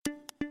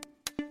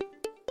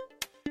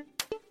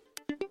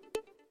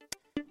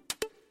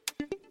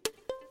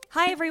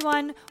Hi,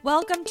 everyone.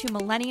 Welcome to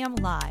Millennium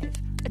Live,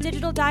 a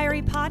digital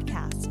diary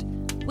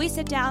podcast. We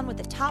sit down with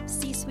the top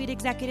C-suite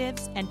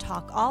executives and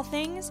talk all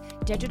things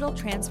digital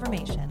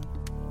transformation.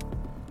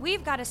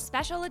 We've got a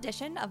special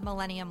edition of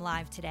Millennium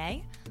Live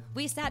today.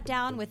 We sat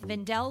down with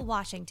Vindell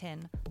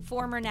Washington,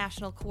 former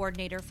National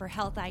Coordinator for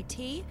Health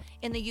IT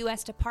in the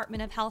U.S.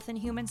 Department of Health and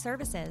Human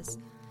Services.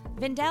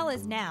 Vindell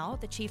is now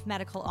the Chief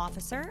Medical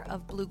Officer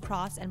of Blue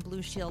Cross and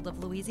Blue Shield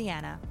of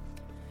Louisiana.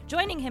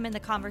 Joining him in the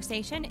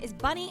conversation is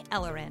Bunny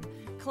Ellerin,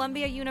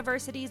 Columbia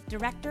University's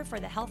Director for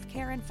the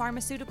Healthcare and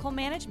Pharmaceutical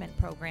Management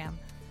Program.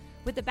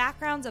 With the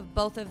backgrounds of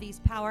both of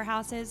these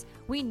powerhouses,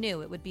 we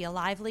knew it would be a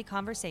lively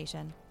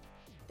conversation.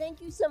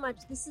 Thank you so much.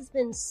 This has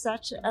been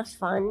such a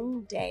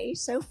fun day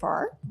so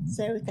far.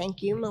 So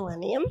thank you,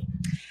 Millennium.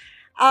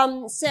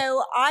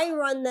 So I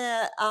run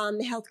the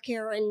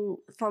Healthcare and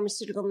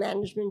Pharmaceutical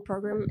Management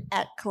Program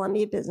at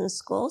Columbia Business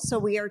School. So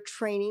we are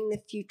training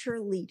the future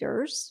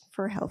leaders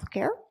for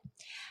healthcare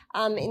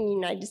in the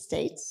United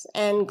States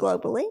and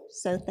globally.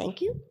 So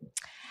thank you.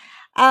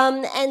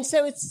 And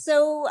so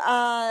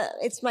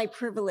it's my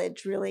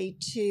privilege really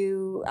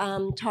to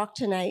talk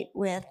tonight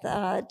with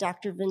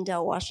Dr.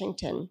 Vindell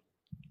Washington,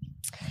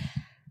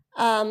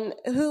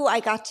 who I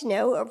got to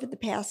know over the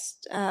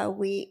past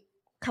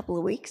couple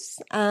of weeks.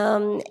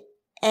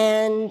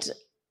 And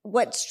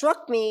what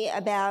struck me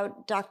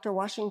about Dr.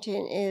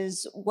 Washington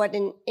is what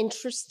an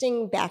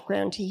interesting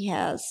background he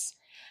has.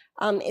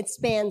 It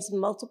spans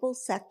multiple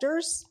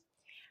sectors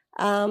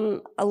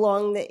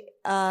along the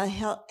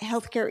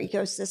healthcare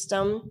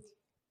ecosystem: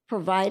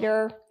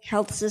 provider,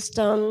 health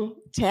system,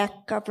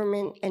 tech,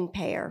 government, and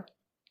payer.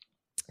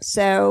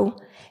 So,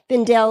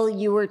 Vindell,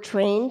 you were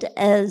trained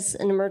as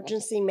an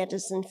emergency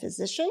medicine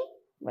physician,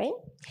 right?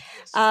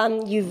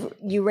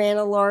 You ran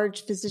a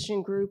large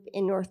physician group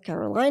in North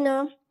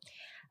Carolina.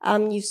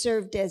 You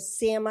served as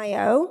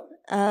CMIO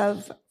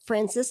of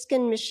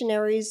Franciscan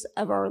Missionaries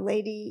of Our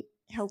Lady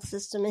Health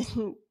System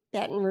in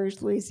Baton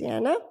Rouge,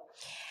 Louisiana.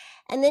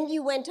 And then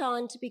you went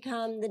on to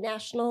become the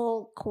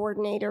National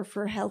Coordinator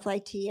for Health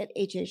IT at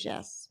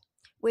HHS,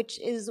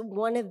 which is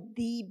one of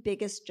the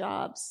biggest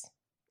jobs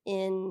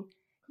in,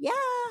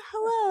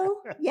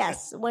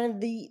 one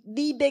of the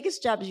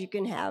biggest jobs you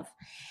can have.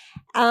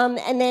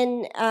 And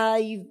then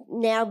you've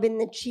now been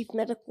the Chief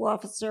Medical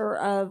Officer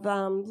of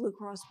Blue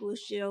Cross Blue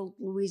Shield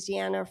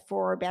Louisiana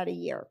for about a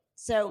year.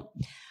 So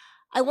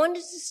I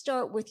wanted to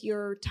start with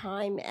your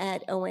time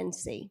at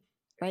ONC,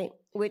 right?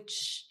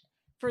 Which,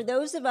 for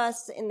those of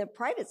us in the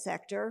private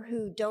sector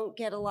who don't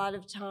get a lot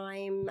of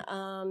time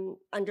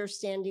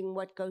understanding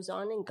what goes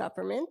on in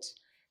government,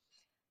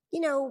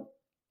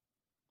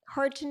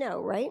 hard to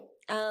know, right?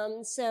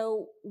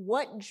 So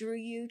what drew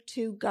you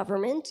to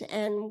government,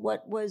 and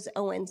what was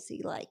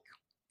ONC like?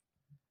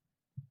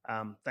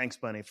 Thanks,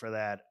 Bunny, for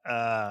that.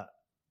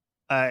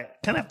 I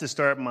kind of have to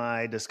start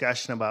my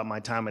discussion about my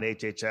time at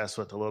HHS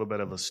with a little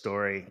bit of a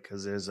story,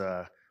 because there's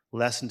a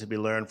lesson to be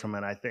learned from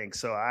it, I think.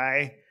 So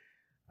I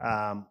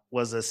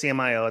was a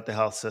CMIO at the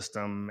health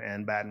system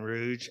in Baton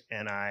Rouge,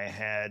 and I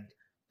had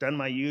done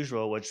my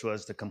usual, which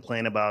was to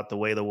complain about the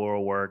way the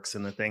world works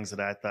and the things that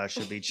I thought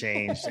should be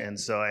changed. And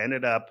so I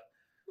ended up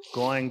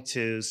going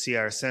to see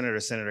our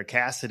Senator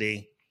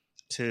Cassidy,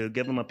 to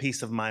give him a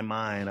piece of my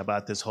mind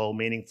about this whole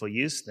meaningful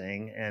use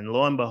thing. And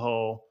lo and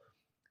behold,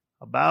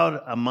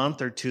 about a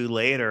month or two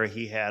later,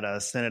 he had a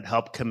Senate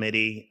Help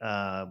Committee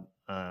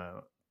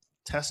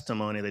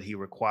testimony that he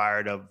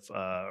required of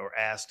or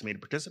asked me to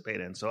participate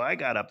in. So I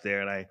got up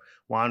there and I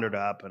wandered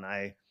up and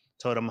I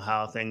told him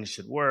how things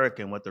should work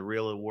and what the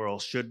real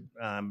world should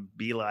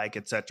be like,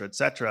 et cetera, et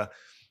cetera.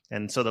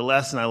 And so the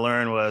lesson I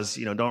learned was,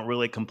 don't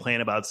really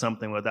complain about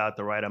something without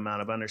the right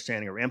amount of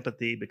understanding or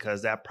empathy,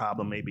 because that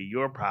problem may be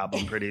your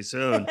problem pretty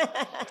soon.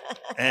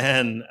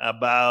 And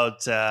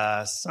about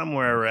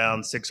somewhere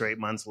around 6 or 8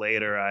 months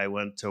later, I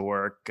went to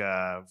work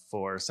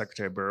for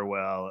Secretary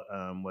Burwell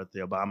with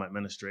the Obama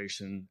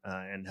administration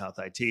in health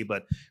IT.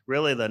 But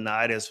really the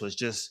nidus was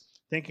just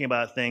thinking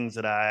about things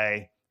that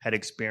I had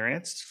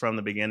experienced from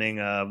the beginning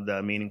of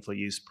the Meaningful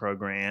Use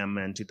program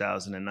in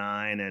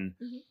 2009 and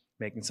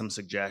making some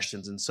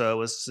suggestions. And so it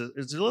was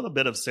a little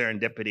bit of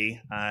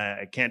serendipity.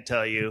 I can't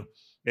tell you,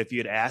 if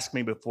you'd asked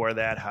me before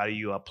that, how do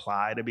you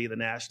apply to be the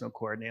national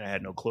coordinator? I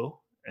had no clue,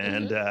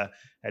 and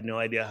had no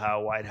idea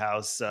how White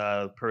House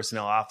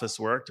personnel office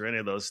worked or any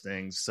of those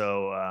things.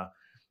 So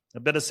a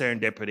bit of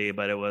serendipity,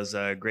 but it was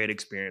a great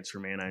experience for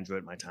me, and I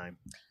enjoyed my time.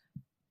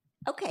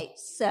 Okay,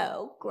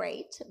 so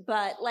great.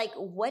 But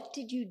what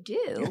did you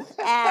do,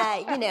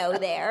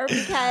 there?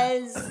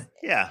 Because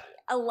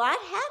a lot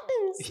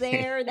happens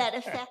there that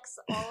affects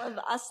all of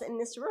us in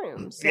this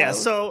room. So. Yeah.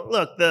 So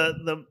look,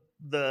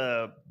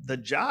 the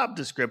job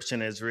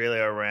description is really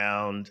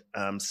around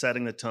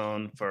setting the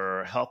tone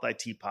for health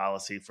IT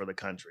policy for the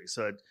country.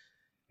 So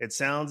it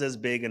sounds as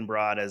big and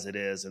broad as it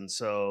is. And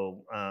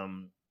so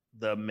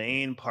the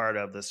main part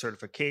of the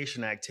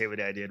certification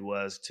activity I did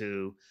was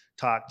to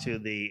talk to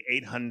the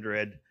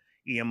 800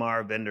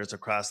 EMR vendors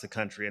across the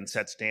country and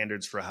set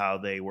standards for how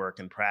they work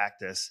and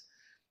practice.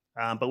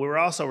 But we were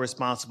also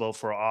responsible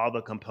for all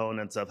the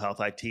components of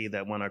health IT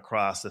that went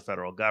across the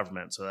federal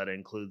government. So that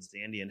includes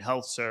the Indian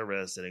Health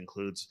Service. It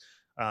includes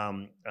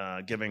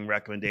giving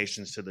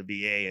recommendations to the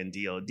VA and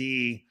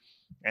DoD.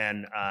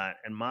 And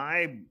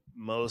my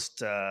most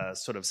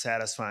sort of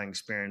satisfying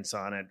experience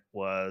on it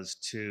was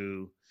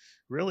to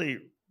really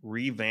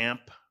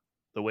revamp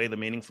the way the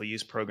Meaningful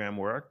Use program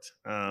worked.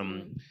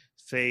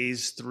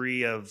 Stage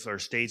 3 of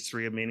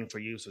Meaningful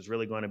Use was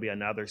really going to be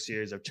another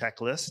series of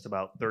checklists,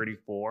 about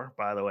 34,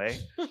 by the way.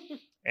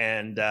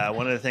 And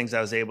one of the things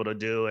I was able to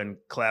do in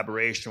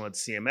collaboration with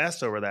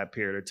CMS over that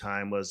period of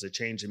time was to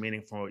change the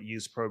Meaningful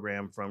Use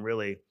program from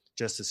really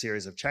just a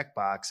series of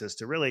checkboxes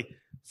to really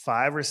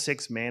 5 or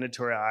 6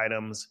 mandatory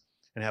items,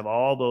 and have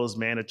all those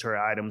mandatory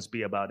items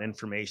be about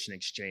information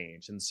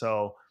exchange. And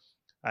so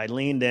I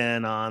leaned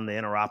in on the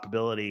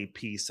interoperability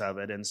piece of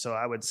it. And so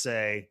I would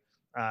say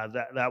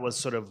that was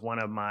sort of one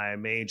of my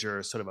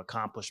major sort of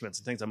accomplishments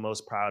and things I'm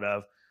most proud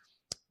of.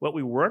 What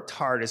we worked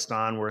hardest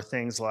on were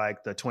things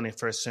like the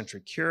 21st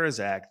Century Cures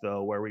Act,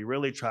 though, where we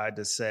really tried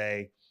to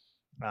say,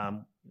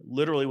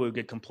 literally we would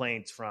get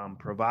complaints from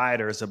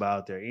providers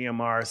about their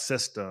EMR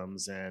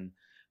systems, and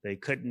they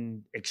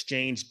couldn't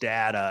exchange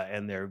data,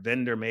 and their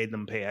vendor made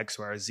them pay X,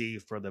 Y, or Z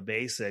for the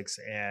basics.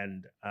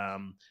 And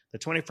the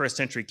 21st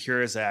Century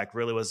Cures Act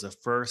really was the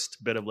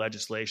first bit of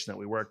legislation that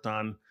we worked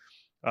on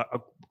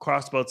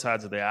across both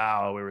sides of the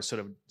aisle. We were sort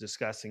of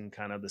discussing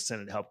kind of the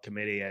Senate Health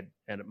Committee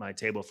at my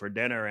table for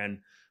dinner, and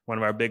one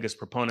of our biggest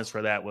proponents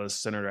for that was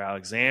Senator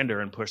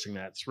Alexander, and pushing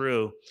that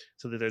through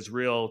so that there's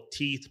real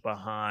teeth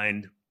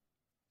behind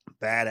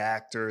bad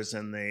actors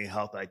in the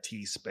health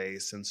IT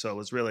space. And so it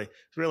was really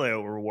a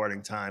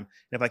rewarding time.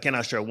 And if I can,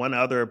 I'll share one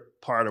other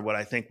part of what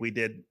I think we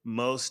did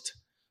most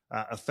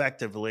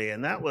effectively,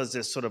 and that was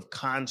this sort of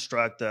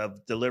construct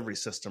of delivery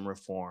system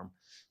reform.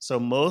 So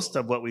most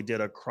of what we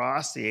did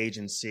across the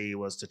agency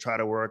was to try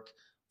to work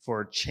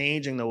for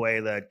changing the way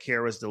that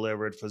care was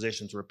delivered,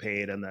 physicians were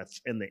paid, and that's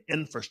in the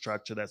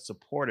infrastructure that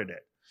supported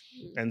it.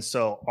 And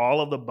so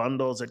all of the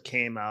bundles that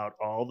came out,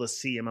 all the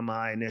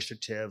CMMI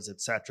initiatives,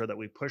 et cetera, that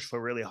we pushed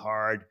for really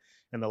hard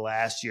in the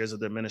last years of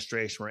the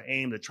administration were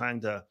aimed at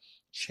trying to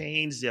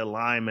change the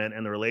alignment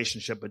and the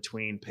relationship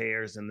between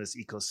payers in this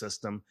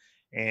ecosystem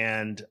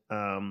and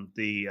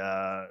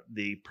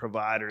the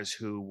providers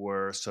who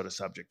were sort of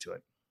subject to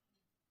it.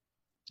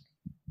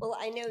 Well,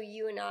 I know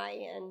you and I,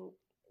 and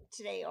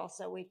today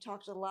also, we've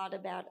talked a lot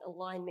about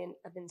alignment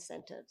of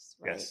incentives,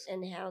 right? Yes.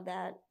 And how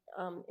that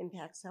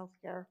impacts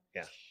healthcare.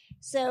 Yeah.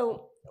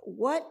 So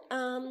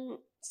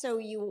so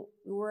you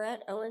were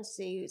at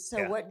ONC. So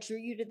Yeah. What drew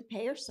you to the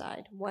payer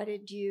side? Why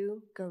did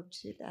you go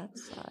to that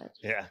side?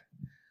 Yeah.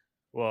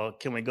 Well,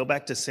 can we go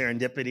back to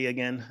serendipity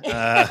again?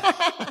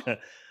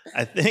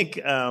 I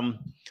think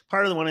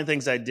part of one of the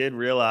things I did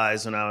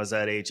realize when I was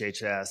at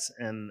HHS,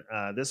 and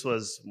this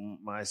was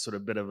my sort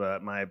of bit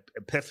of my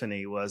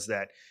epiphany, was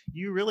that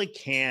you really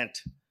can't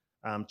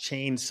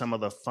change some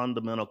of the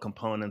fundamental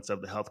components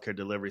of the healthcare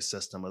delivery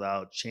system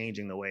without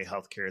changing the way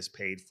healthcare is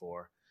paid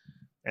for.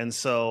 And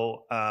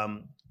so,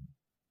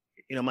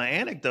 my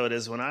anecdote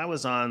is when I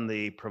was on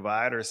the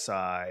provider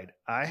side,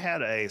 I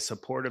had a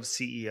supportive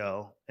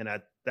CEO, and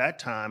at that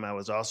time, I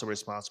was also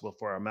responsible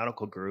for our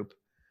medical group.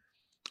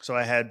 So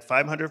I had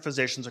 500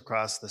 physicians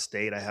across the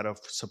state. I had a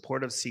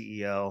supportive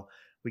CEO.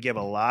 We gave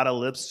a lot of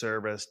lip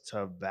service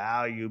to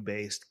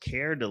value-based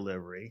care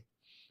delivery.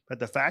 But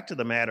the fact of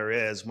the matter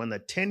is, when the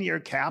 10-year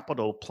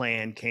capital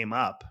plan came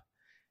up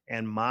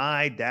and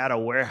my data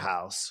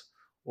warehouse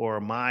or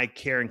my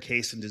care and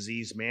case and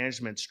disease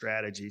management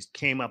strategies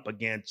came up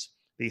against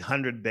the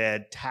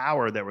 100-bed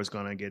tower that was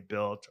going to get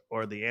built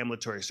or the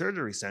ambulatory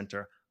surgery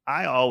center,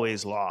 I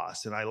always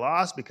lost. And I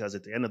lost because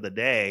at the end of the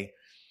day,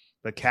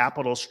 the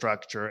capital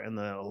structure and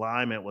the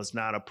alignment was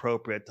not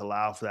appropriate to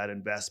allow for that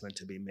investment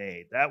to be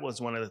made. That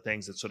was one of the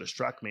things that sort of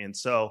struck me. And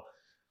so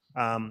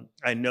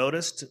I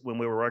noticed when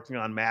we were working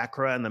on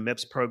MACRA and the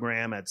MIPS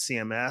program at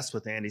CMS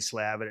with Andy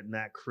Slavitt and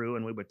that crew,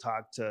 and we would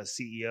talk to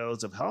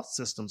CEOs of health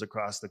systems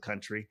across the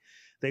country,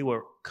 they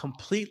were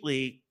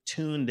completely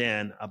tuned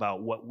in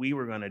about what we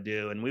were going to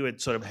do. And we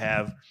would sort of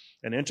have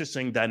an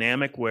interesting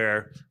dynamic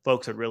where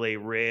folks would really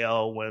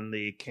rail when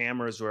the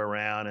cameras were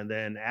around. And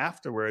then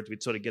afterwards,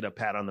 we'd sort of get a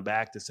pat on the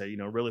back to say,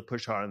 really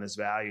push hard on this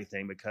value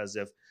thing, because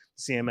if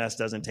CMS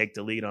doesn't take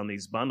the lead on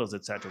these bundles,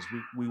 et cetera,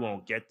 we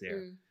won't get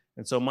there.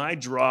 And so my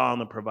draw on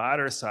the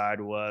provider side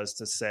was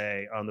to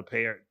say,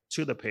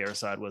 to the payer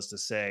side was to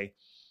say,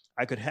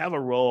 I could have a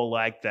role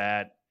like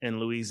that in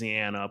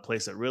Louisiana, a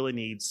place that really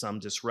needs some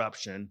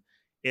disruption,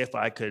 if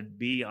I could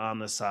be on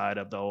the side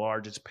of the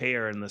largest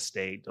payer in the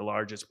state, the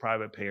largest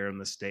private payer in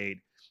the state,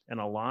 and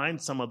align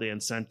some of the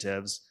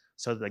incentives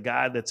so that the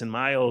guy that's in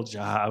my old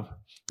job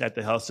at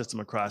the health system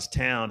across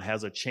town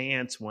has a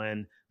chance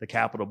when the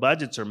capital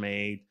budgets are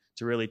made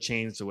to really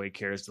change the way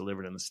care is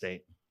delivered in the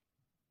state.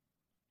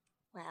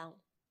 Wow.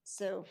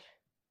 So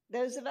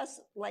those of us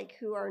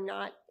who are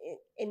not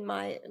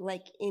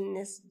in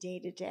this day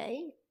to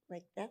day,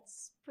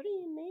 that's pretty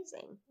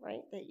amazing, right?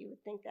 That you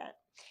would think that.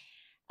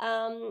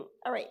 All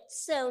right.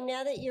 So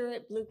now that you're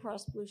at Blue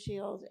Cross Blue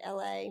Shield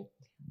LA,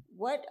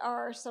 what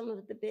are some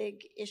of the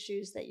big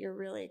issues that you're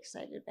really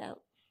excited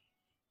about?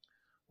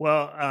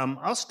 Well,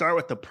 I'll start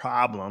with the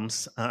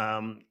problems.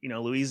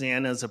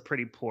 Louisiana is a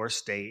pretty poor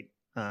state.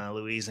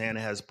 Louisiana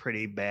has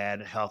pretty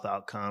bad health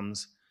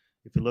outcomes.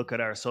 If you look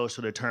at our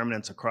social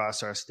determinants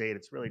across our state,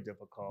 it's really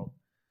difficult.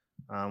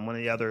 One of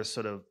the other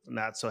sort of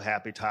not so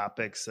happy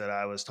topics that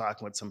I was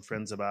talking with some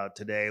friends about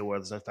today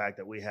was the fact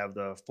that we have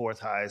the fourth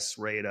highest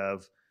rate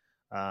of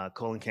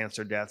colon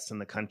cancer deaths in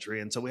the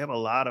country. And so we have a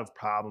lot of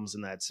problems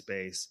in that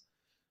space.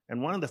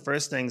 And one of the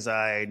first things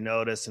I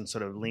noticed and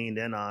sort of leaned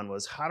in on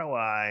was, how do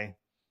I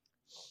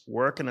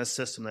work in a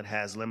system that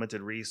has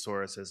limited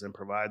resources and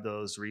provide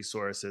those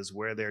resources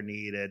where they're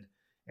needed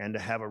and to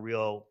have a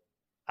real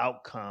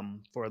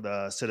outcome for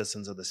the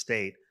citizens of the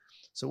state?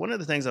 So one of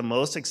the things I'm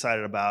most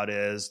excited about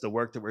is the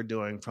work that we're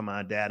doing from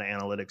a data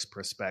analytics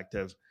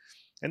perspective.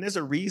 And there's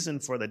a reason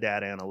for the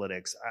data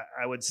analytics.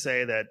 I would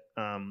say that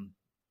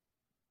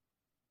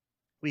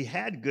we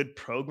had good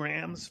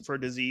programs for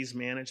disease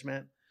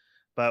management,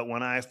 but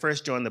when I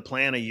first joined the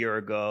plan a year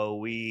ago,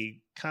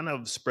 we kind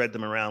of spread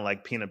them around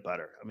like peanut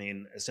butter. I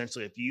mean,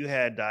 essentially, if you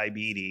had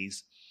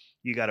diabetes,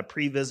 you got a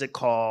pre-visit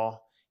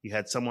call, you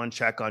had someone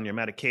check on your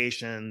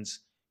medications,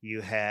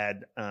 you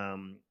had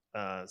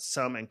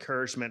some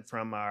encouragement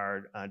from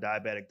our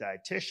diabetic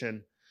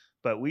dietitian,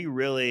 but we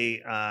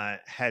really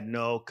had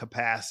no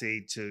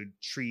capacity to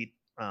treat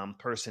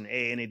person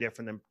A any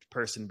different than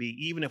person B,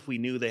 even if we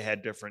knew they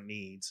had different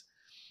needs.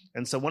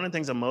 And so one of the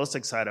things I'm most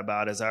excited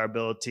about is our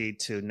ability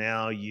to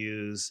now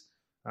use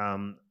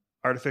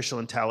artificial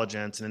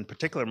intelligence, and in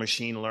particular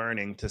machine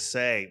learning, to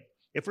say,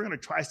 if we're going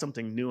to try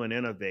something new and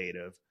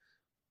innovative,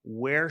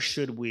 where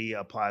should we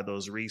apply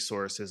those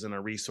resources in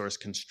a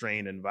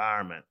resource-constrained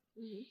environment?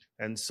 Mm-hmm.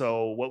 And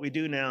so what we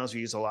do now is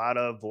we use a lot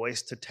of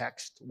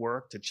voice-to-text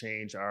work to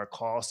change our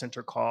call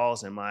center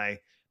calls and my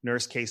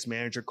nurse case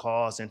manager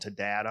calls into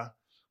data.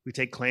 We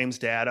take claims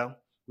data.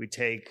 We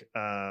take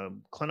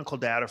clinical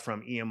data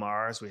from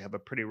EMRs. We have a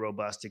pretty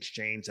robust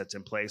exchange that's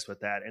in place with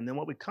that. And then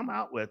what we come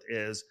out with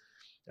is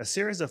a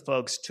series of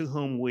folks to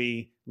whom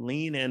we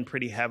lean in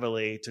pretty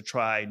heavily to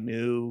try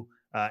new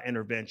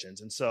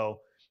interventions. And so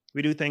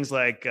we do things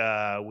like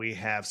we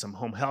have some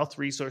home health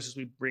resources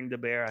we bring to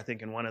bear. I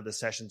think in one of the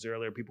sessions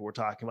earlier, people were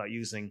talking about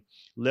using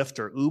Lyft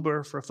or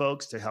Uber for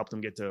folks to help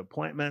them get to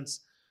appointments.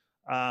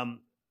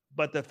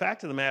 But the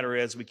fact of the matter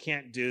is we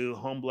can't do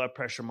home blood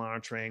pressure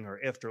monitoring or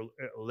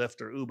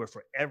Lyft or Uber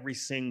for every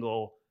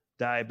single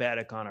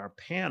diabetic on our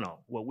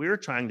panel. What we're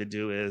trying to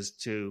do is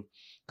to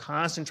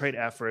concentrate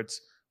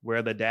efforts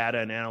where the data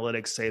and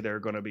analytics say they're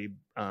going to be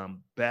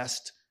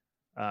best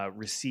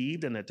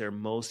received and that they're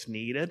most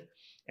needed.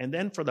 And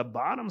then for the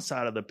bottom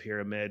side of the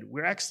pyramid,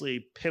 we're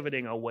actually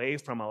pivoting away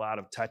from a lot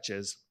of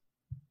touches.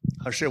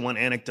 I'll share one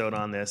anecdote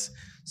on this.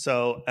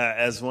 So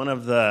as one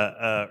of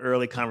the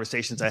early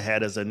conversations I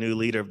had as a new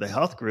leader of the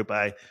health group,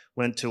 I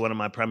went to one of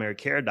my primary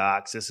care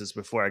docs. This is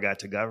before I got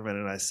to government.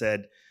 And I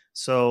said,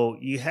 so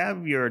you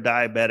have your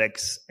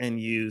diabetics and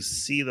you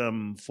see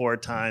them 4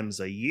 times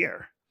a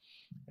year.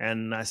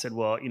 And I said,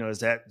 well, is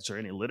there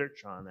any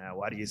literature on that?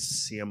 Why do you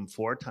see them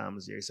 4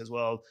 times a year? He says,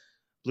 well,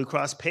 Blue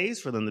Cross pays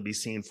for them to be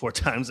seen 4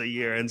 times a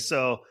year. And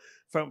so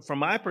from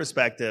my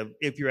perspective,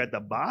 if you're at the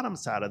bottom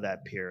side of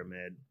that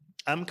pyramid,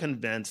 I'm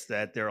convinced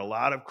that there are a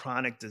lot of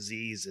chronic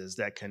diseases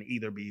that can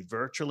either be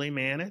virtually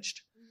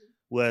managed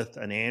with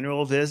an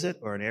annual visit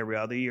or an every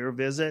other year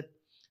visit,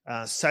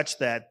 such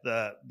that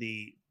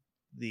the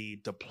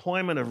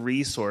deployment of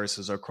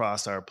resources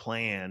across our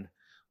plan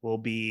will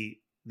be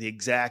the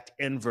exact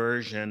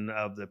inversion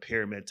of the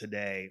pyramid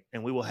today.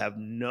 And we will have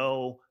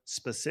no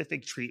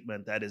specific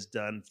treatment that is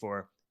done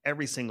for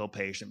every single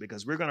patient,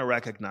 because we're going to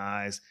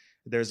recognize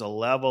there's a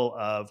level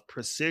of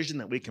precision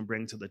that we can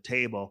bring to the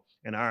table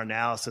in our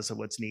analysis of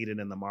what's needed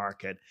in the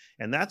market.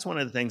 And that's one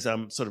of the things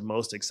I'm sort of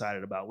most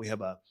excited about. We have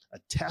a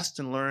test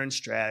and learn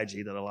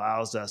strategy that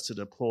allows us to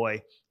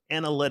deploy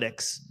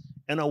analytics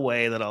in a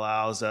way that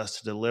allows us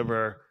to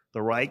deliver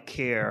the right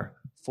care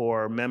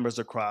for members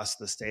across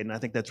the state. And I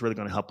think that's really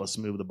going to help us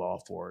move the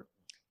ball forward.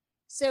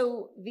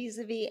 So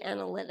vis-a-vis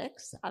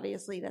analytics,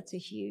 obviously that's a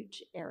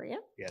huge area.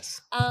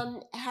 Yes.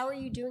 How are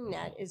you doing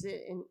that? Is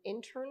it an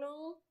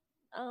internal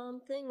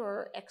thing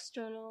or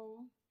external?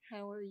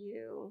 How are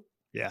you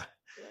doing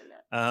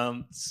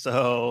that?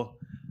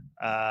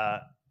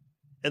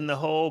 In the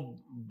whole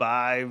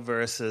buy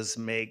versus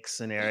make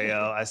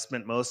scenario, I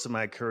spent most of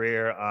my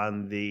career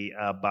on the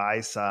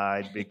buy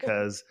side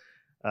because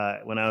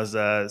when I was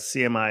a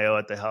CMIO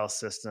at the health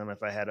system,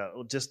 if I had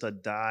just a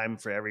dime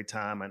for every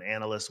time an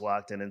analyst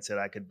walked in and said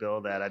I could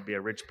build that, I'd be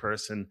a rich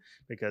person,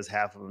 because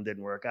half of them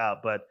didn't work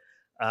out. But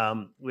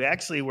we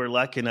actually were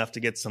lucky enough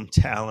to get some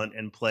talent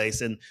in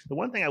place. And the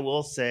one thing I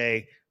will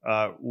say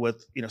so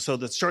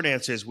the short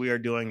answer is we are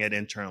doing it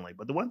internally.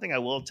 But the one thing I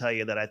will tell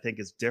you that I think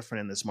is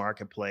different in this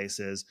marketplace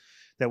is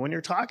that when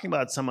you're talking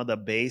about some of the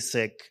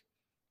basic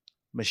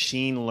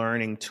machine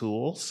learning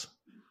tools,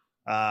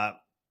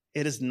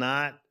 it is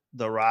not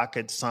the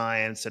rocket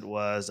science it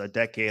was a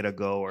decade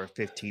ago or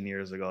 15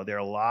 years ago. There are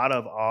a lot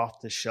of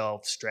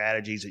off-the-shelf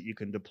strategies that you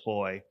can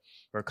deploy,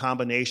 or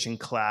combination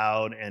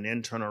cloud and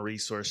internal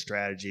resource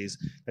strategies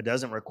that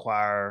doesn't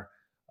require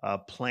a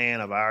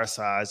plan of our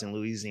size in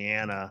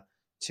Louisiana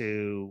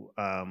to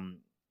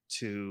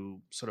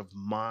sort of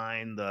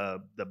mine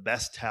the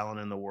best talent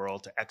in the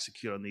world to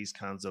execute on these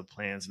kinds of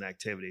plans and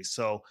activities.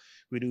 So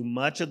we do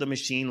much of the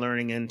machine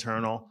learning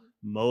internal.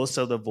 Most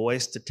of the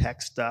voice to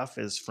text stuff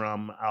is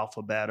from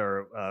Alphabet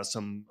or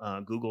some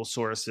Google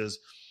sources.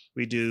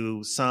 We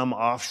do some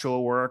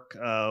offshore work.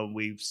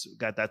 We've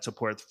got that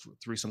support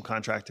through some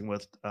contracting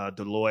with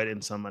Deloitte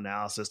and some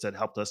analysis that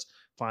helped us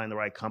find the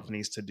right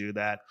companies to do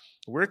that.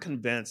 We're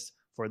convinced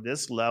for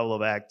this level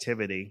of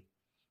activity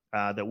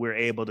that we're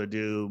able to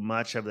do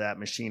much of that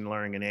machine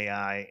learning and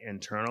AI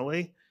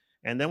internally.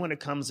 And then when it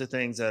comes to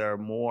things that are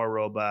more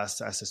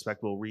robust, I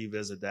suspect we'll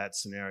revisit that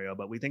scenario.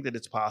 But we think that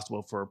it's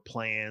possible for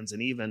plans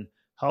and even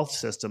health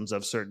systems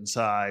of certain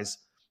size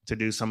to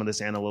do some of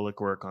this analytic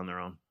work on their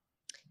own.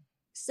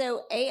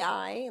 So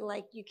AI,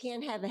 like you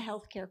can't have a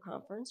healthcare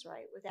conference,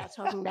 right, without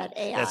talking about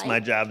AI. That's my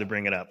job to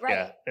bring it up.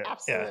 Right, yeah.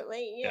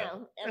 Absolutely. You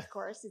know, of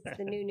course, it's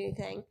the new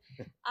thing.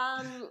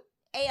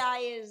 AI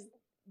is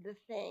the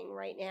thing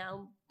right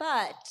now,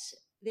 but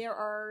there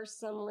are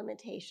some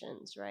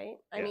limitations, right?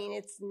 I mean,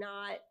 it's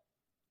not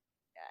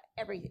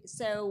everything.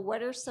 So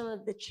what are some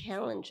of the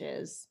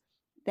challenges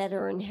that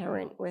are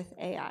inherent with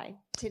AI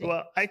today?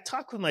 Well, I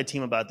talk with my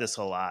team about this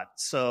a lot.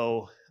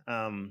 So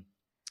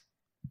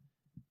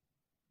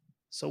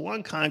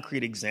one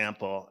concrete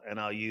example, and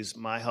I'll use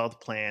my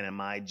health plan and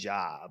my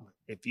job.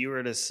 If you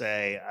were to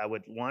say, I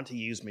would want to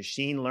use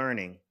machine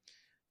learning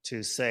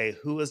to say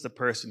who is the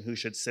person who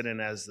should sit in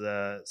as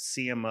the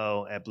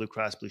CMO at Blue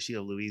Cross Blue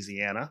Shield of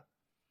Louisiana,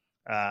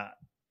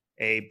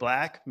 a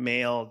Black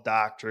male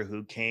doctor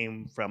who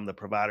came from the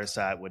provider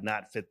side would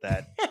not fit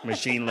that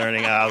machine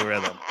learning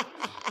algorithm.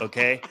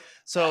 Okay.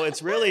 So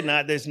it's really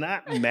not, there's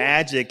not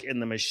magic in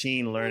the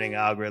machine learning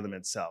algorithm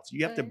itself.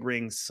 You have to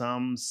bring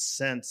some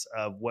sense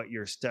of what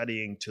you're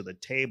studying to the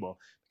table,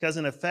 because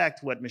in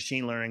effect, what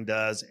machine learning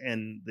does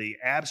in the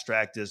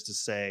abstract is to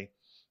say,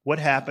 what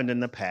happened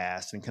in the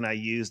past, and can I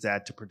use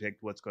that to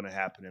predict what's going to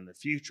happen in the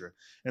future?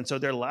 And so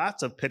there are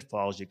lots of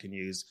pitfalls you can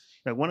use.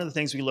 Now, one of the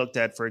things we looked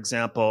at, for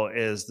example,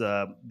 is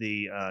the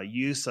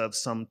use of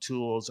some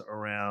tools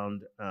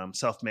around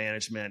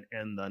self-management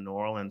in the New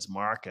Orleans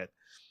market.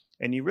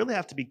 And you really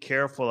have to be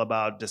careful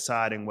about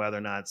deciding whether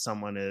or not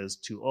someone is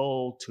too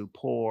old, too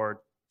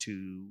poor,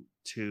 too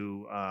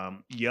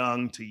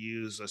young to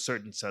use a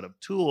certain set of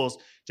tools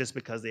just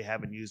because they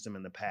haven't used them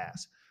in the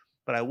past.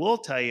 But I will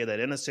tell you that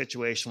in a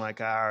situation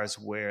like ours,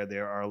 where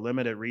there are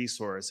limited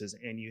resources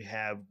and you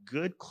have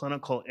good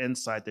clinical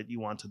insight that you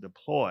want to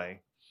deploy,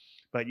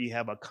 but you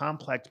have a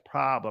complex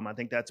problem, I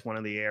think that's one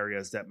of the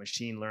areas that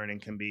machine learning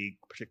can be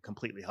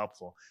completely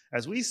helpful.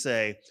 As we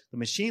say, the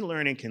machine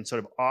learning can sort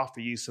of offer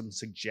you some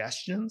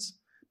suggestions,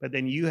 but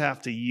then you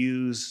have to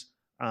use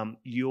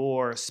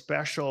your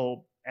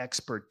special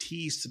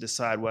expertise to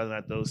decide whether or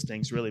not those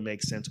things really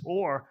make sense,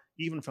 or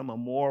even from a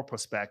moral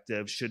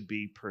perspective should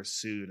be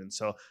pursued. And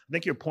so I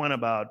think your point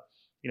about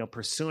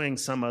pursuing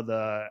some of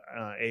the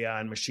AI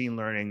and machine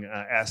learning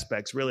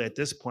aspects really at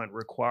this point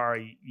require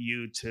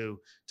you to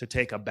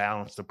take a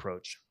balanced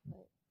approach.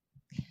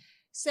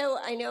 So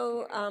I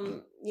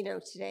know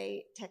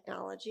today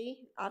technology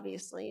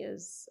obviously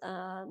is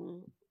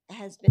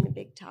has been a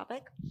big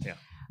topic. Yeah.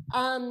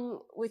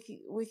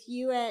 With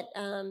you at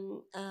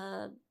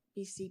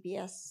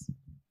BCBS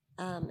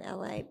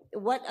LA,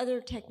 what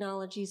other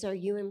technologies are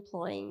you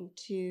employing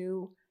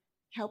to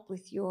help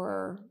with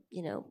your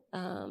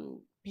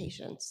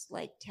patients,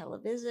 like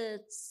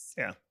televisits?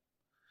 Yeah,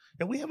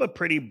 we have a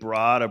pretty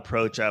broad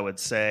approach, I would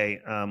say.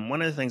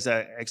 One of the things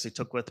I actually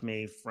took with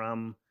me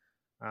from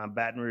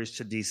Baton Rouge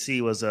to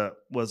DC was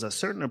a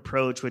certain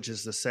approach, which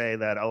is to say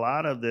that a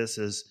lot of this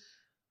is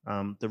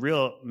the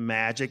real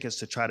magic is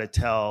to try to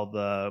tell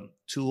the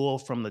tool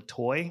from the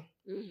toy.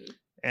 Mm-hmm.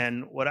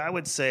 And what I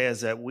would say is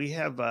that we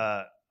have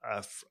a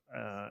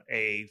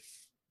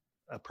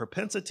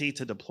propensity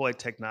to deploy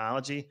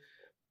technology,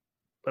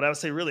 but I would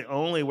say really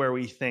only where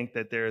we think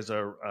that there's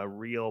a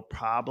real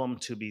problem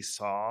to be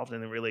solved,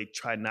 and then really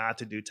try not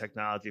to do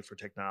technology for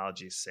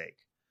technology's sake.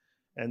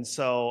 And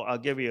so I'll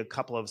give you a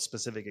couple of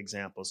specific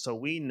examples. So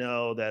we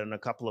know that in a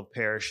couple of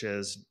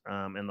parishes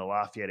in the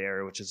Lafayette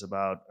area, which is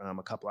about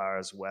a couple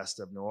hours west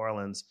of New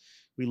Orleans,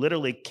 we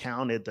literally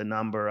counted the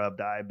number of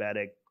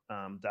diabetic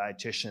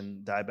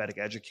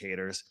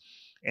educators.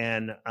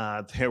 And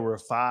there were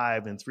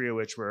 5, and 3 of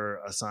which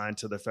were assigned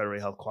to the federally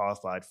health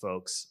qualified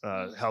folks,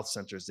 health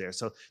centers there.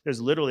 So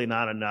there's literally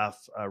not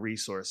enough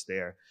resource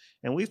there.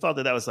 And we felt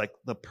that was like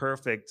the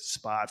perfect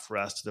spot for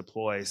us to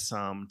deploy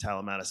some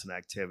telemedicine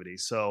activity.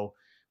 So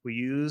we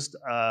used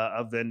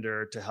a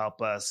vendor to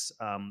help us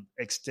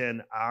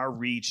extend our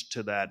reach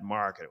to that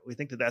market. We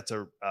think that that's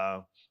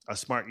a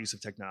smart use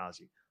of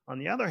technology. On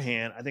the other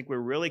hand, I think we're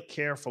really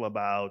careful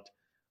about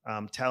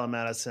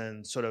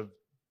telemedicine sort of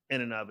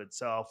in and of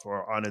itself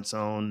or on its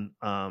own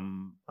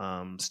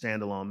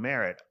standalone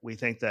merit. We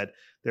think that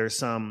there's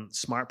some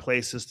smart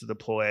places to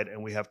deploy it,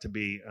 and we have to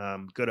be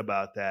good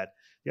about that.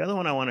 The other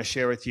one I want to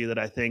share with you that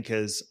I think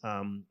is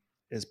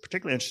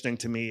particularly interesting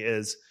to me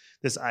is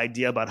this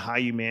idea about how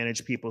you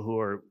manage people who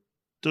are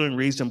doing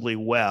reasonably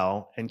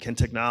well, and can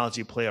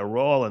technology play a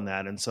role in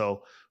that? And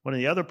so one of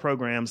the other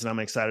programs that I'm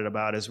excited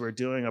about is we're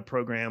doing a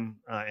program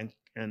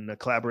in a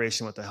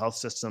collaboration with the health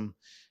system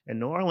in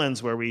New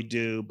Orleans where we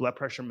do blood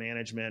pressure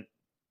management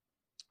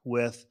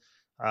with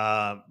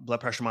blood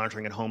pressure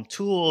monitoring at home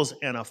tools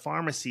and a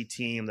pharmacy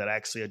team that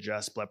actually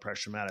adjusts blood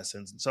pressure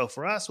medicines. And so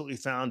for us, what we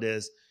found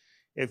is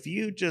if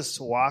you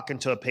just walk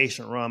into a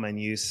patient room and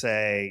you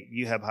say,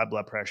 you have high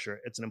blood pressure,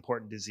 it's an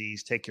important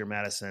disease, take your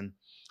medicine,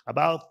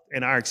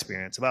 in our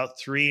experience, about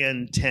 3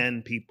 in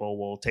 10 people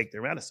will take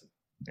their medicine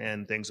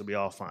and things will be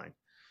all fine.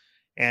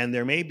 And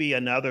there may be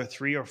another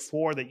 3 or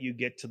 4 that you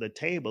get to the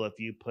table if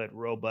you put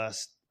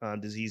robust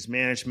disease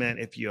management,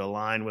 if you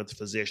align with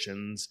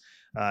physicians,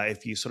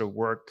 if you sort of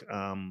work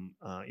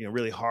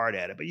really hard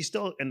at it, but you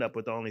still end up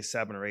with only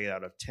 7 or 8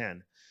 out of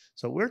 10.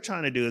 So what we're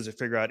trying to do is to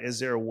figure out, is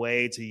there a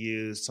way to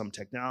use some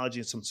technology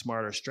and some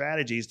smarter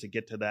strategies to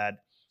get to that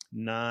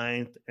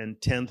 9th and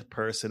 10th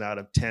person out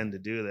of 10 to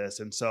do this?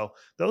 And so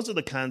those are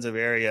the kinds of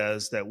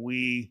areas that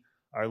we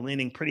are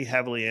leaning pretty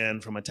heavily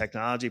in from a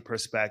technology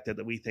perspective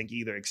that we think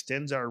either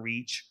extends our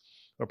reach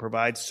or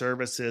provides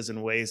services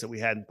in ways that we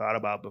hadn't thought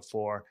about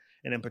before.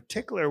 And in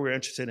particular, we're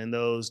interested in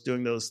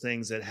doing those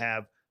things that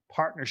have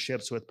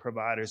partnerships with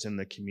providers in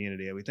the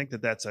community. And we think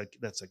that that's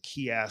a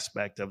key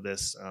aspect of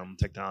this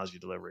technology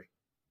delivery.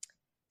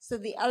 So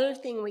the other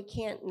thing we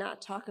can't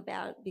not talk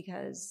about,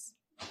 because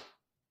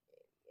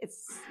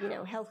it's,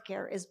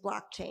 healthcare, is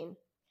blockchain.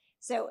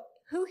 So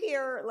who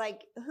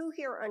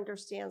here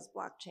understands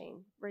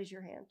blockchain? Raise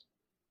your hand.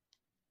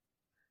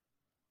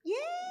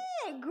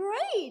 Yeah,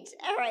 great.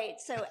 All right.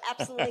 So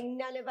absolutely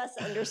none of us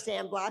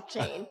understand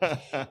blockchain.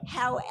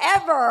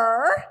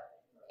 However,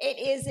 it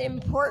is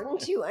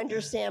important to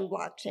understand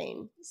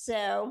blockchain.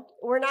 So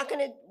we're not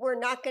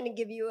going to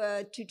give you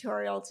a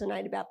tutorial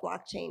tonight about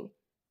blockchain,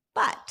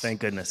 but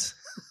thank goodness.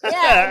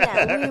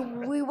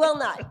 we will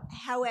not.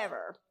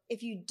 However,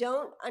 if you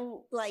don't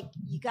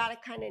you got to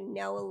kind of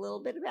know a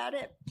little bit about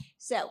it.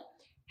 So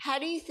how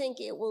do you think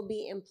it will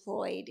be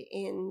employed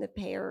in the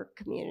payer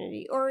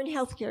community or in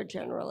healthcare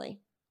generally?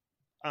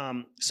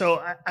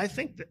 So I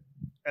think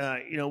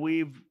that,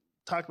 we've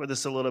talked about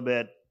this a little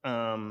bit in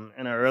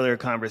our earlier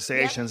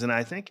conversations. Yep. And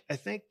I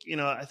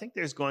think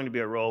there's going to be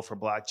a role for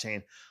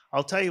blockchain.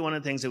 I'll tell you one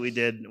of the things that we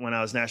did when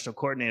I was national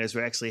coordinator is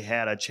we actually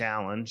had a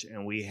challenge,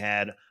 and we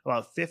had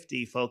about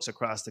 50 folks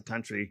across the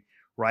country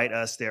write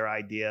us their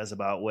ideas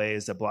about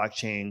ways that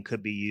blockchain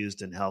could be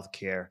used in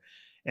healthcare.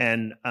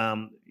 And,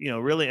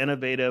 really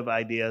innovative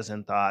ideas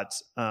and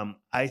thoughts.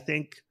 I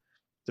think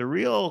the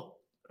real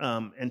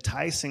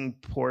enticing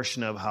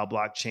portion of how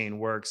blockchain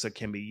works that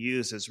can be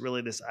used is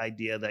really this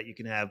idea that you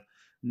can have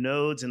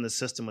nodes in the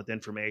system with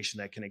information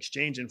that can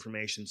exchange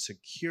information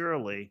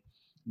securely,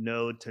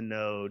 node to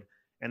node.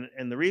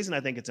 And the reason I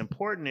think it's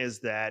important is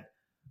that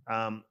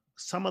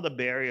some of the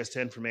barriers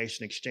to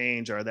information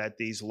exchange are that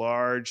these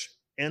large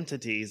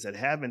entities that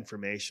have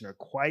information are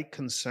quite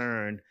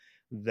concerned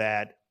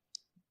that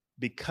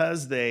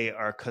because they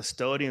are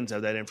custodians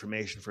of that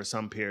information for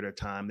some period of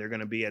time, they're going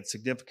to be at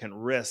significant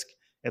risk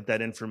if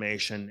that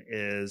information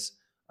is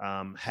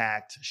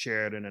hacked,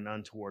 shared in an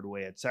untoward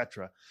way, et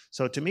cetera.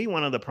 So to me,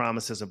 one of the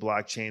promises of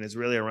blockchain is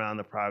really around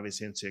the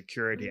privacy and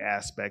security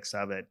aspects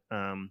of it.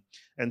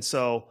 And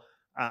so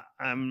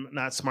I'm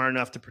not smart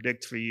enough to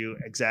predict for you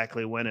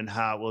exactly when and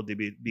how it will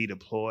be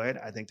deployed.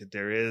 I think that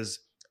there is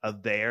a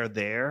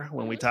there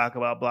when we talk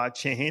about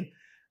blockchain.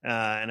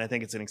 And I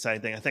think it's an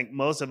exciting thing. I think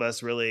most of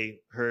us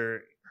really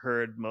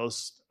heard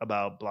most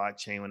about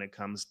blockchain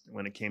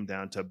when it came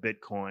down to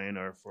Bitcoin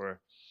or for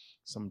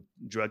some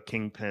drug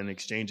kingpin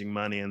exchanging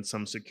money in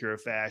some secure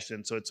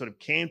fashion. So it sort of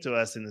came to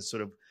us in this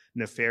sort of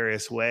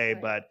nefarious way,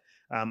 right. But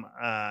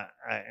I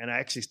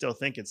actually still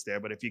think it's there.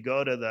 But if you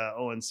go to the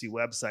ONC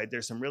website,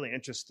 there's some really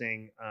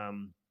interesting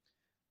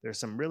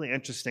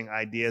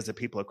ideas that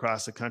people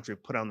across the country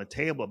put on the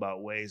table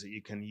about ways that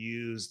you can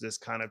use this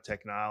kind of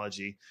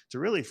technology to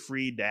really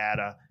free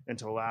data and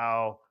to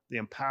allow the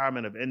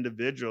empowerment of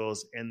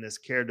individuals in this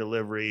care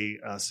delivery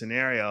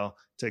scenario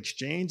to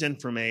exchange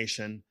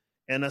information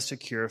in a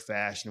secure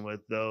fashion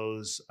with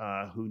those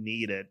who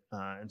need it.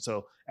 And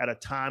so at a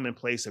time and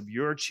place of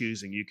your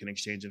choosing, you can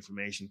exchange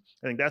information.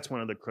 I think that's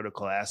one of the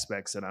critical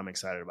aspects that I'm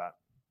excited about.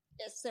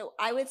 Yes, so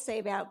I would say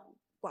about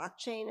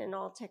blockchain and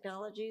all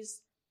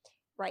technologies,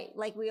 right,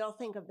 like we all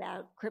think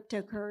about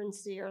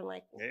cryptocurrency or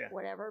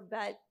whatever,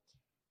 but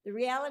the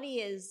reality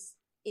is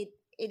it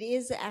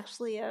is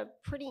actually a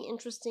pretty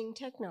interesting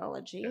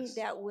technology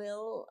that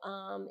will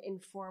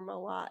inform a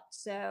lot.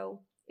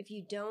 So if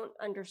you don't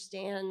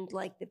understand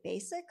the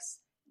basics,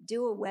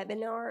 do a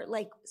webinar,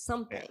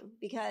 something,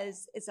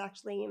 because it's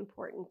actually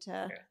important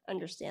to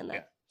understand that.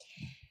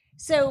 Yeah.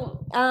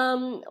 So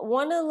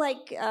one of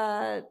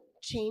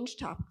change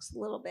topics a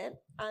little bit.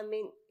 I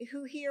mean,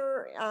 who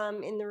here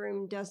in the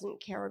room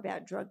doesn't care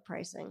about drug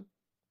pricing?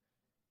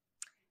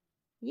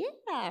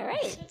 Yeah,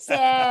 right.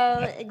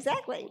 So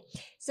exactly.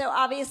 So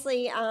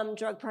obviously,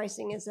 drug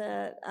pricing is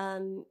a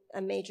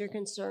major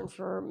concern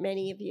for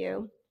many of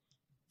you,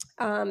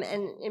 and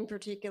in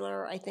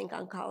particular, I think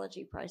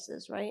oncology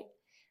prices, right?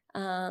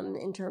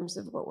 In terms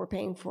of what we're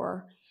paying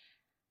for.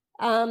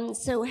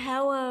 So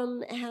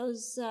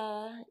how's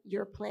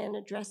your plan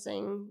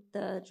addressing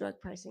the drug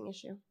pricing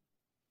issue?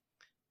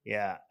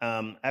 Yeah,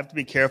 I have to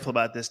be careful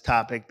about this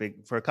topic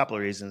for a couple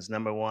of reasons.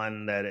 Number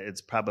one, that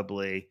it's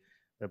probably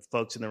the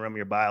folks in the room,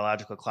 your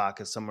biological clock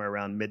is somewhere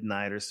around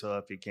midnight or so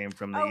if you came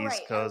from the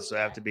East Coast. So I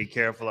have to be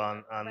careful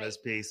on this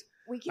piece.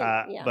 We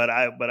can, But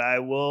I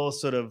will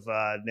sort of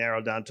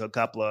narrow down to a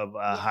couple of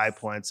high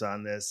points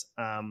on this.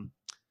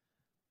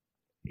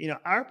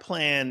 Our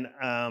plan,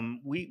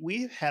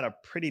 we've had a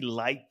pretty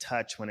light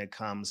touch when it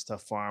comes to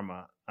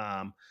pharma.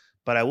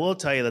 But I will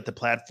tell you that the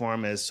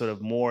platform is sort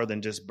of more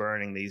than just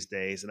burning these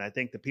days. And I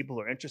think the people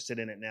who are interested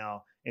in it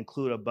now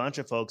include a bunch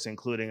of folks,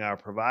 including our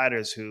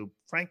providers who,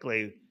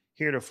 frankly,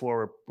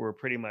 heretofore were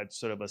pretty much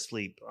sort of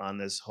asleep on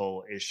this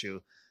whole issue.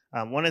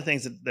 One of the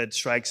things that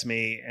strikes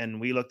me,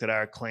 and we looked at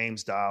our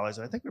claims dollars,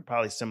 I think we're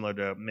probably similar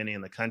to many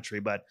in the country,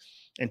 but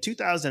in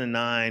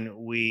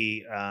 2009,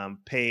 we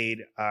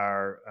paid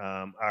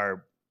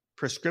our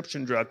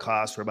prescription drug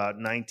costs for about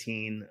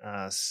 19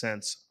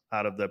 cents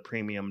out of the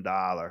premium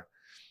dollar.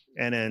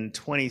 And in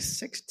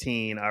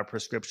 2016, our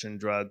prescription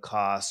drug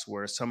costs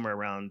were somewhere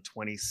around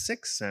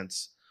 26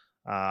 cents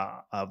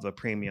of the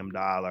premium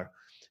dollar.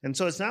 And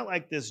so it's not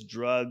like this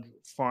drug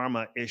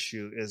pharma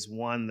issue is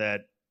one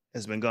that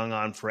has been going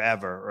on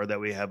forever or that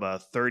we have a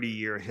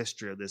 30-year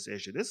history of this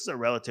issue. This is a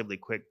relatively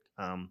quick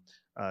and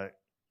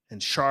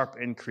sharp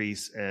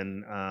increase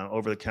in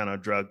over-the-counter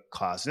drug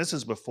costs. This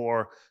is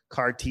before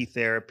CAR T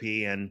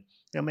therapy, and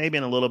maybe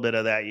in a little bit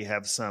of that you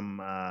have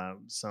some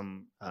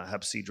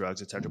Hep C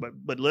drugs, et cetera.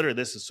 But literally,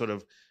 this is sort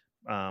of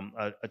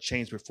a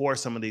change before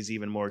some of these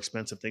even more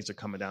expensive things are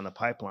coming down the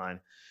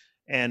pipeline.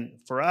 And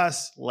for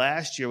us,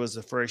 last year was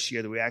the first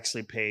year that we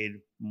actually paid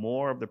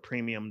more of the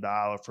premium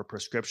dollar for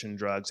prescription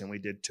drugs than we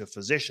did to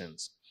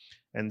physicians.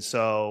 And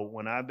so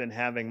when I've been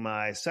having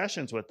my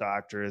sessions with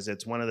doctors,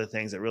 it's one of the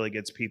things that really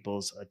gets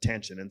people's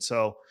attention. And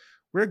so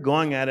we're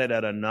going at it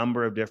at a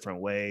number of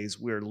different ways.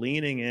 We're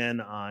leaning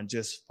in on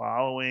just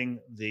following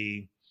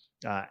the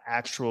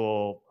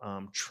actual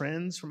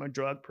trends from a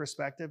drug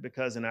perspective,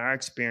 because in our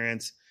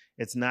experience,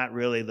 it's not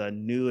really the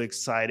new,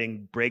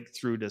 exciting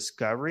breakthrough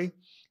discovery.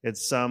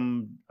 It's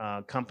some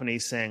company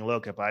saying,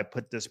 look, if I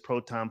put this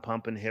proton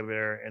pump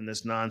inhibitor and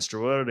this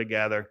non-steroidal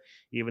together,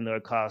 even though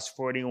it costs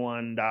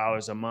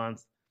 $41 a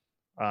month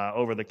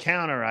over the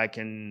counter, I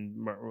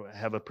can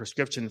have a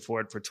prescription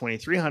for it for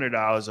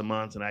 $2,300 a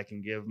month, and I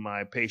can give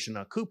my patient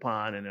a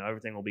coupon and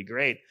everything will be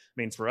great. I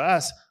mean, for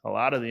us, a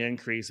lot of the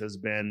increase has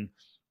been,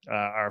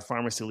 our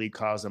pharmacy lead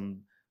calls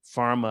them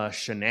pharma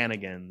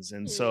shenanigans.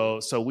 And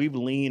so we've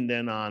leaned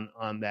in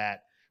on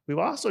that. We've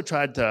also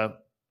tried to,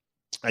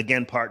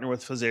 again, partner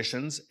with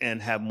physicians and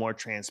have more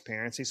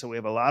transparency. So we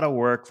have a lot of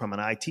work from an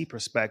IT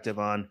perspective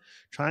on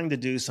trying to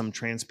do some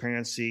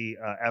transparency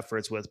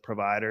efforts with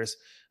providers.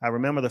 I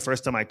remember the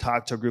first time I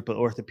talked to a group of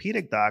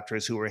orthopedic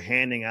doctors who were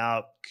handing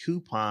out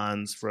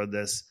coupons for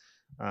this,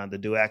 the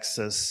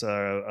Duexis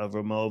of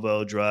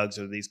Removo drugs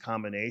or these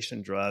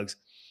combination drugs.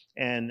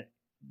 And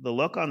the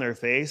look on their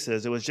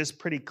faces, it was just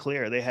pretty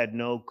clear. They had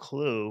no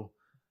clue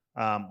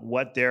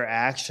what their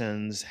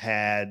actions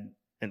had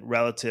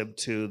relative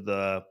to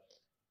the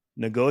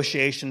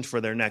negotiations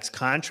for their next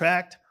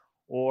contract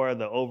or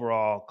the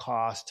overall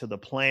cost to the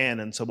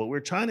plan. And so what we're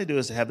trying to do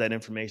is to have that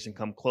information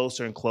come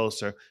closer and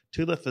closer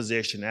to the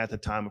physician at the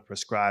time of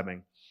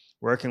prescribing,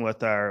 working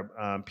with our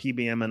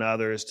PBM and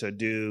others to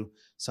do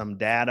some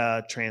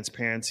data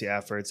transparency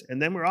efforts. And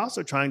then we're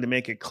also trying to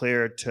make it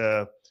clear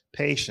to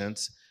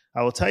patients.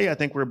 I will tell you, I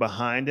think we're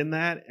behind in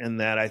that, and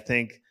that I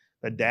think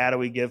the data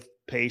we give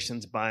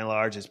patients by and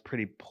large is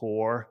pretty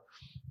poor.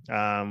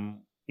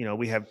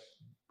 We have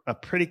a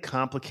pretty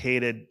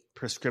complicated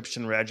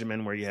prescription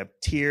regimen where you have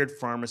tiered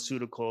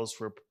pharmaceuticals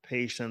for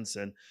patients.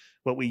 And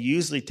what we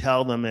usually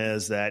tell them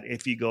is that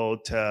if you go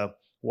to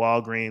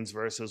Walgreens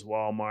versus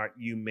Walmart,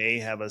 you may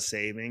have a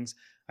savings.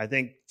 I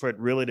think for it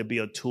really to be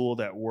a tool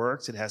that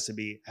works, it has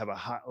to have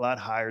a lot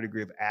higher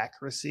degree of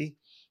accuracy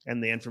in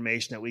the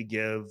information that we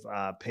give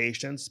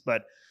patients.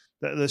 But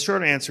the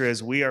short answer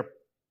is we are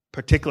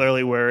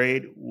particularly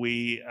worried.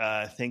 We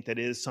think that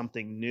is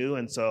something new.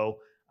 And so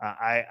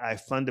I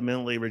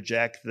fundamentally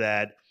reject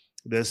that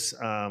this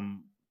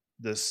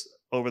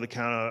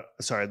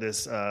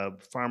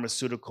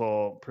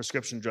pharmaceutical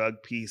prescription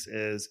drug piece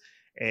is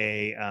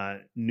a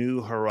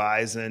new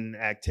horizon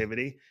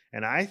activity.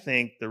 And I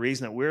think the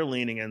reason that we're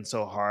leaning in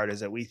so hard is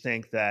that we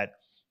think that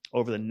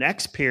over the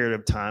next period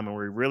of time, and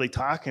we're really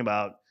talking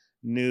about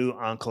new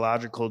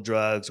oncological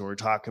drugs, or we're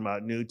talking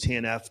about new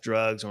TNF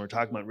drugs, and we're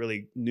talking about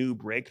really new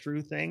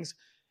breakthrough things,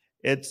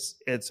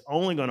 it's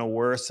only going to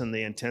worsen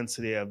the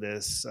intensity of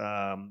this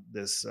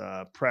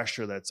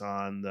pressure that's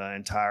on the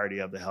entirety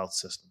of the health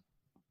system.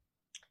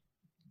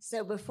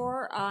 So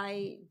before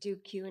I do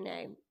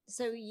Q&A,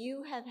 so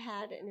you have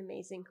had an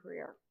amazing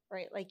career,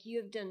 right? Like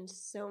you have done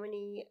so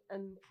many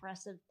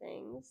impressive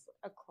things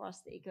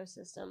across the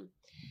ecosystem.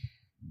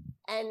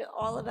 And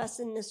all of us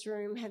in this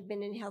room have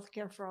been in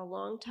healthcare for a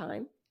long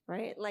time,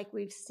 right? Like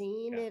we've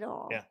seen it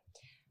all. Yeah.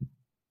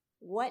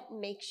 What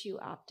makes you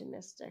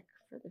optimistic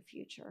for the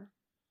future?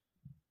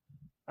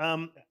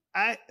 The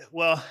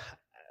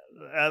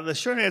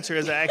short answer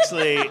is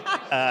actually,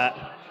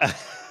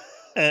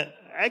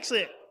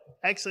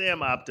 actually,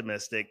 I'm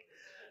optimistic.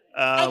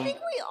 I think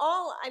we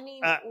all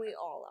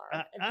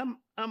are.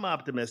 I'm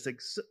optimistic.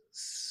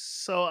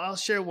 So I'll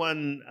share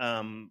one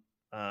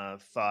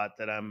thought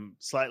that I'm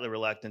slightly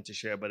reluctant to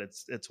share, but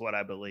it's what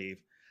I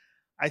believe.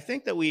 I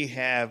think that we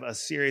have a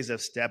series of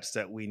steps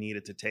that we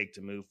needed to take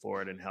to move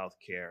forward in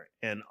healthcare.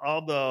 And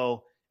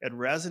although it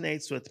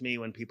resonates with me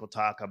when people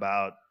talk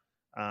about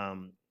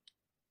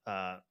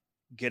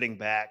getting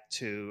back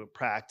to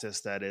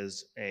practice that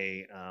is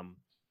a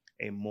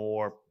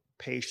more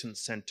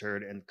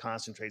patient-centered and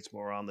concentrates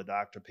more on the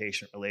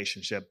doctor-patient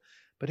relationship.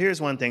 But here's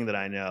one thing that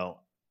I know.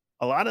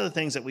 A lot of the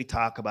things that we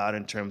talk about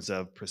in terms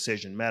of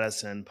precision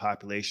medicine,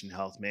 population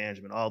health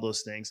management, all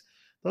those things,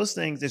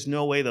 there's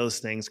no way those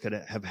things could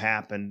have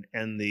happened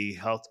in the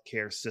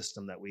healthcare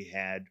system that we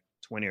had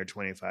 20 or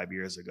 25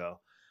 years ago.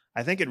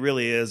 I think it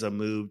really is a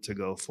move to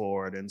go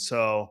forward. And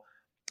so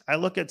I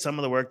look at some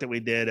of the work that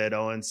we did at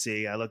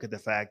ONC. I look at the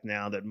fact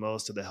now that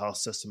most of the health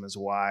system is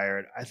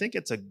wired. I think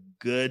it's a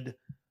good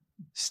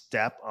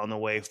step on the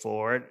way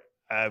forward.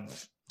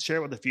 I've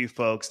shared with a few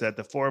folks that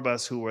the four of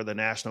us who were the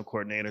national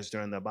coordinators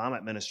during the Obama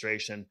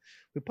administration,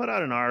 we put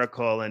out an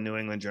article in New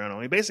England Journal.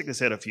 We basically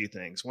said a few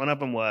things. One of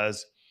them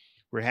was,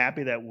 we're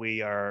happy that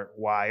we are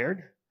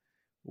wired.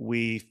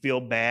 We feel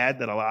bad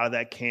that a lot of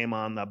that came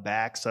on the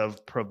backs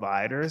of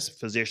providers,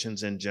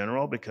 physicians in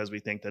general, because we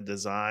think the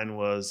design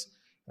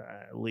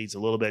leaves a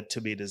little bit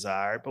to be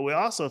desired. But we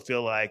also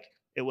feel like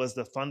it was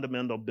the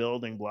fundamental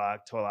building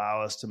block to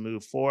allow us to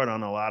move forward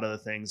on a lot of the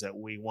things that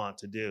we want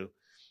to do.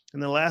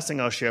 And the last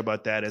thing I'll share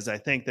about that is I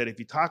think that if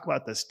you talk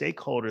about the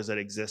stakeholders that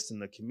exist in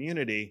the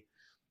community,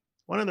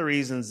 one of the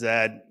reasons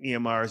that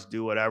EMRs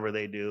do whatever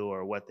they do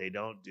or what they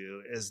don't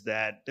do is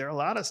that there are a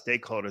lot of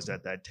stakeholders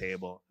at that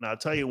table. And I'll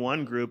tell you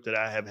one group that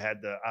I have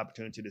had the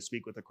opportunity to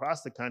speak with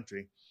across the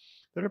country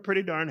that are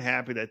pretty darn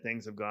happy that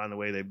things have gone the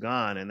way they've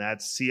gone. And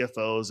that's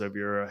CFOs of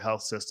your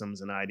health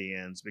systems and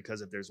IDNs.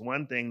 Because if there's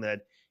one thing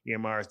that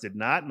EMRs did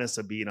not miss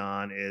a beat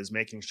on is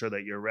making sure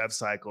that your rev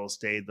cycle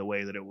stayed the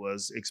way that it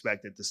was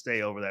expected to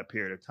stay over that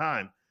period of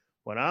time.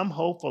 What I'm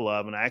hopeful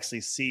of, and I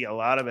actually see a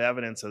lot of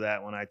evidence of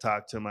that when I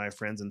talk to my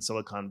friends in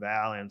Silicon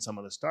Valley and some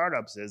of the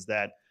startups, is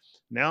that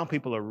now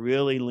people are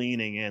really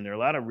leaning in. There are a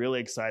lot of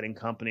really exciting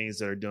companies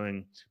that are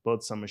doing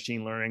both some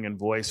machine learning and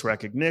voice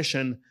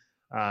recognition,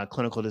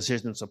 clinical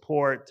decision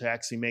support to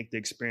actually make the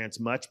experience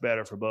much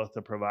better for both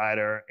the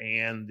provider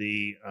and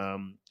the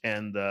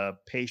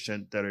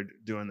patient that are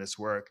doing this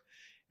work.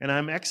 And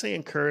I'm actually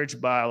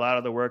encouraged by a lot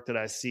of the work that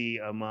I see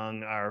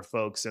among our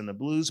folks in the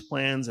Blues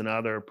plans and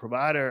other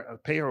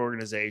payer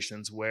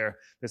organizations where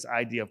this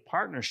idea of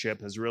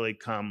partnership has really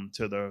come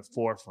to the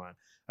forefront.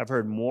 I've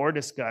heard more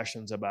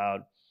discussions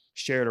about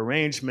shared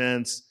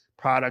arrangements,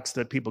 products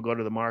that people go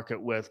to the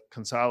market with,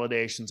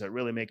 consolidations that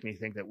really make me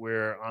think that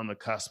we're on the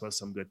cusp of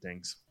some good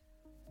things.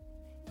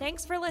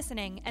 Thanks for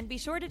listening, and be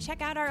sure to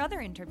check out our other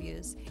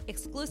interviews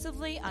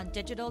exclusively on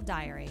Digital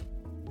Diary.